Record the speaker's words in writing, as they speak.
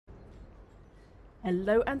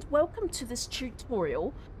Hello and welcome to this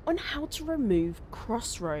tutorial on how to remove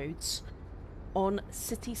crossroads on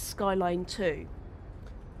Cities Skyline 2.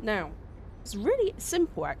 Now, it's really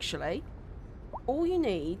simple actually. All you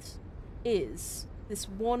need is this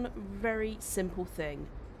one very simple thing: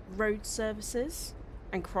 road services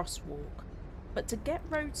and crosswalk. But to get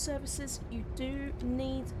road services, you do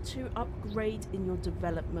need to upgrade in your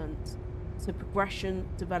development. So progression,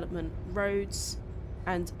 development, roads,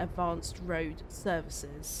 and advanced road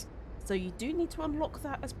services. So you do need to unlock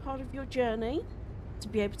that as part of your journey to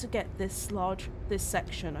be able to get this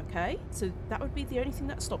section, okay? So that would be the only thing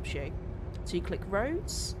that stops you. So you click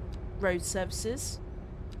roads, road services,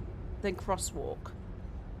 then crosswalk.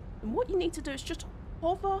 And what you need to do is just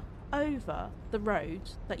hover over the road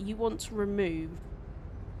that you want to remove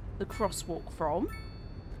the crosswalk from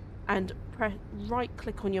and right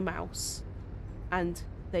click on your mouse, and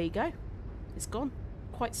there you go, it's gone.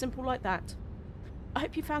 Quite simple like that. I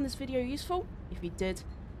hope you found this video useful. If you did,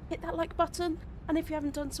 hit that like button, and if you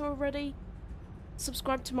haven't done so already,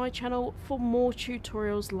 subscribe to my channel for more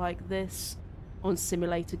tutorials like this on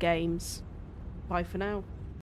simulator games. Bye for now.